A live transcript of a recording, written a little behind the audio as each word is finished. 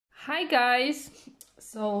Hi guys!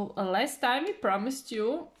 So last time we promised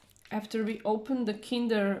you, after we open the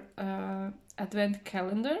Kinder Advent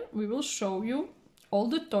calendar, we will show you all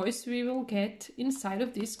the toys we will get inside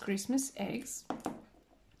of these Christmas eggs.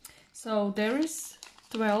 So there is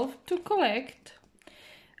 12 to collect.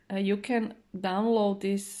 You can download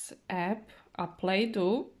this app,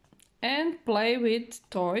 Play-Doh, and play with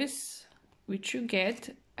toys which you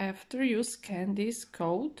get after you scan this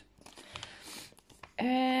code.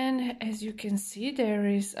 And as you can see, there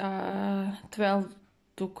is 12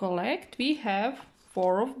 to collect. We have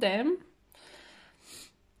 4 of them.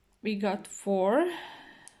 We got 4.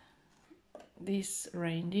 This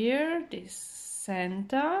reindeer, this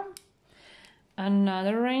Santa,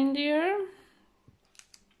 another reindeer,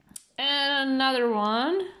 and another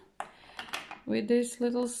one with these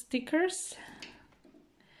little stickers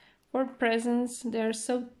for presents. They're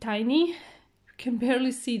so tiny, you can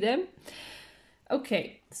barely see them.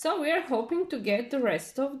 Okay, so we are hoping to get the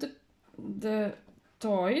rest of the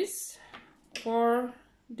toys for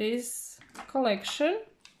this collection.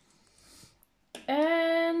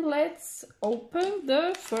 And let's open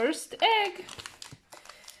the first egg.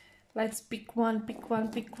 Let's pick one.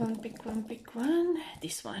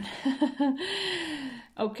 This one.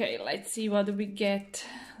 Okay, let's see what do we get.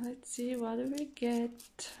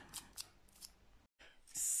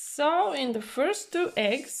 So in the first 2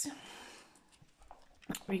 eggs,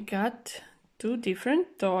 we got 2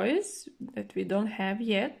 different toys that we don't have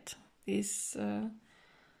yet. This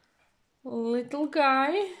little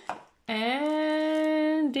guy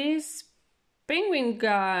and this penguin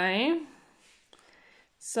guy.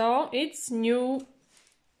 So it's new,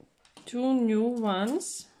 2 new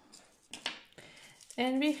ones,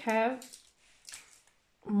 and we have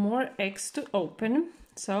more eggs to open.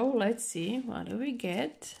 So let's see what do we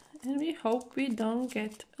get, and we hope we don't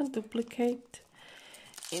get a duplicate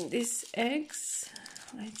in these eggs.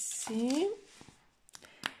 Let's see.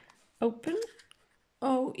 Open.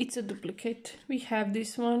 Oh, it's a duplicate. We have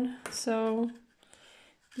this one. So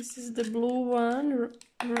this is the blue one,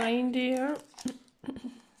 reindeer,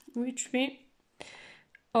 which we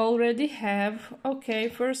already have. Okay,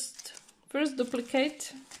 first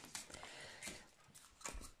duplicate.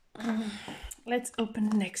 Let's open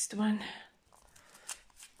the next one.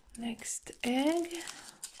 Next egg.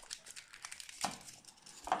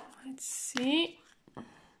 Let's see.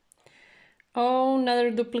 Oh,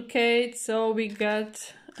 another duplicate. So we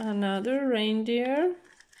got another reindeer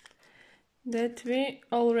that we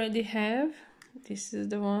already have. This is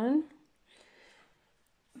the one.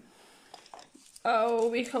 Oh,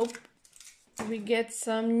 we hope we get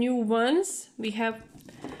some new ones. We have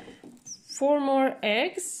 4 more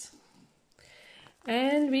eggs,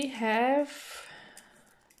 and we have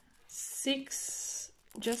 6,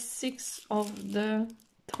 just 6 of the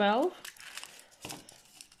 12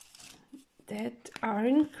 that are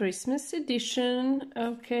in Christmas edition.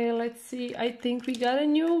 Okay, let's see. I think we got a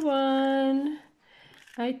new one.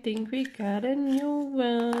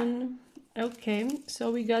 Okay,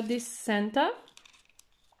 so we got this Santa.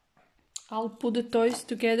 I'll put the toys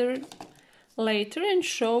together later and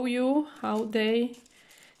show you how they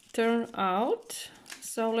turn out.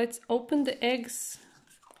 So let's open the eggs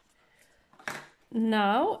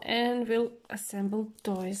now, and we'll assemble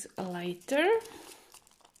toys later.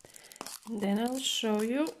 Then I'll show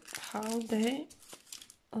you how they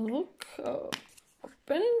look.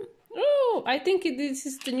 Open. Oh, I think this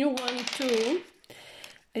is the new one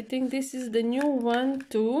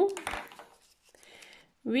too.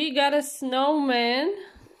 We got a snowman.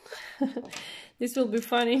 This will be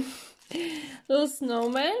funny. Little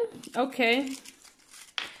snowman. Okay.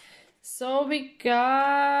 So we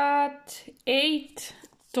got 8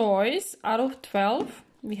 toys out of 12.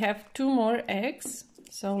 We have 2 more eggs.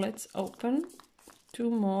 So let's open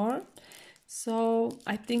 2 more. So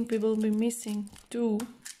I think we will be missing 2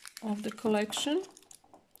 of the collection.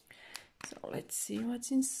 So let's see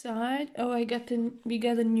what's inside. Oh, we got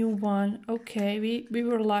a new one. Okay, we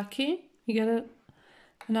were lucky. We got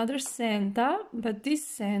another Santa, but this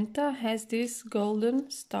Santa has this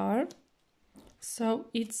golden star. So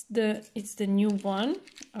it's the new one.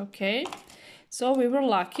 Okay, so we were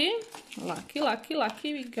lucky.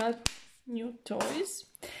 We got new toys.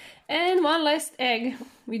 And one last egg.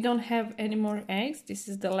 We don't have any more eggs. This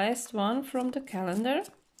is the last one from the calendar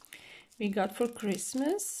we got for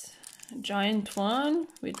Christmas. A giant one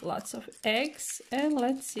with lots of eggs. And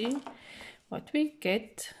let's see what we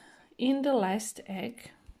get in the last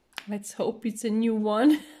egg. Let's hope it's a new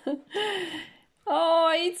one.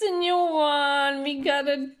 Oh, it's a new one. We got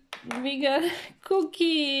a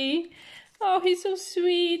cookie. Oh, he's so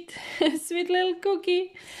sweet. Sweet little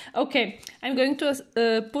cookie. Okay, I'm going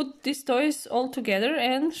to put these toys all together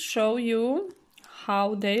and show you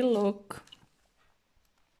how they look.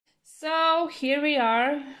 So here we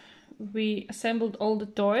are. We assembled all the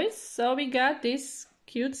toys. So we got this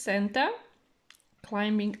cute Santa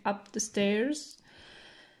climbing up the stairs.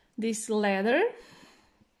 This ladder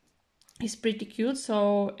is pretty cute.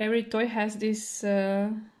 So every toy has this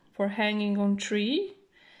for hanging on tree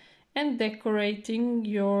and decorating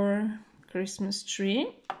your Christmas tree.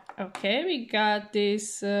 Okay, we got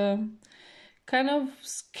this kind of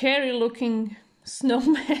scary looking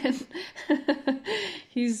snowman.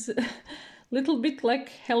 He's a little bit like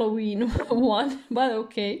Halloween one, but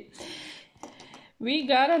okay. We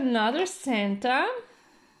got another Santa.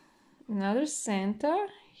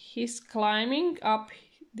 He's climbing up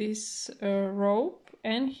this rope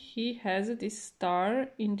and he has this star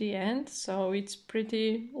in the end, so it's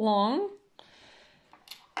pretty long.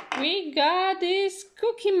 We got this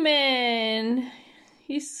Cookie Man.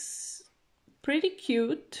 He's pretty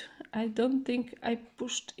cute. I don't think I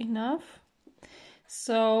pushed enough.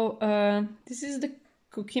 So this is the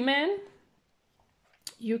Cookie Man.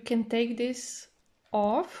 You can take this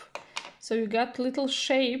off. So you got little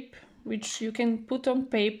shape which you can put on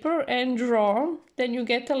paper and draw. Then you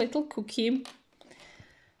get a little cookie.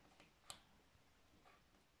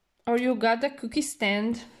 Or you got a cookie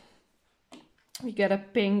stand. We got a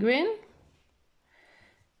penguin.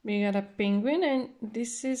 And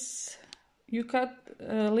this is, you cut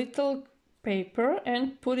a little paper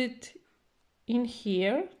and put it in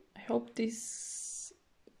here. I hope this,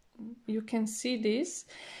 you can see this.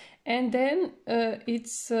 And then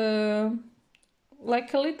it's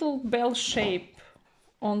like a little bell shape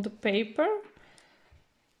on the paper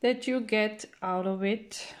that you get out of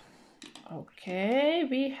it. Okay,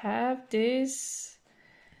 we have this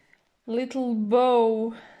little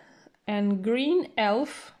bow and green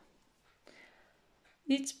elf.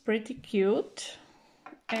 It's pretty cute.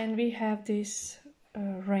 And we have this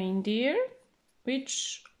reindeer,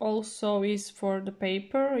 which also is for the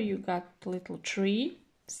paper. You got a little tree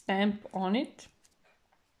stamp on it.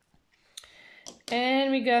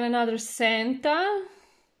 And we got another Santa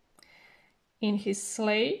in his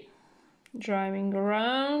sleigh driving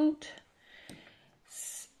around.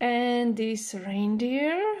 And this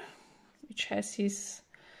reindeer, which has his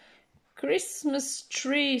Christmas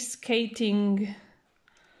tree skating.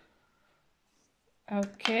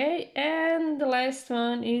 Okay, and the last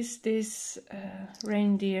one is this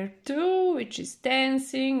reindeer too, which is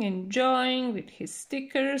dancing, enjoying with his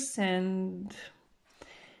stickers and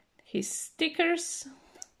his stickers.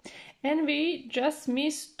 And we just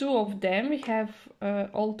missed 2 of them. We have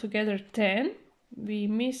altogether 10. We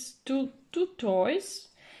missed two toys.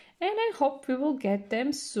 And I hope we will get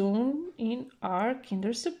them soon in our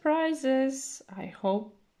Kinder Surprises. I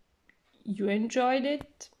hope you enjoyed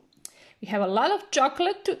it. We have a lot of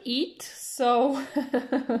chocolate to eat, so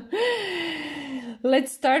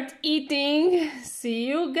let's start eating. See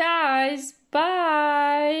you guys.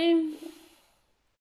 Bye.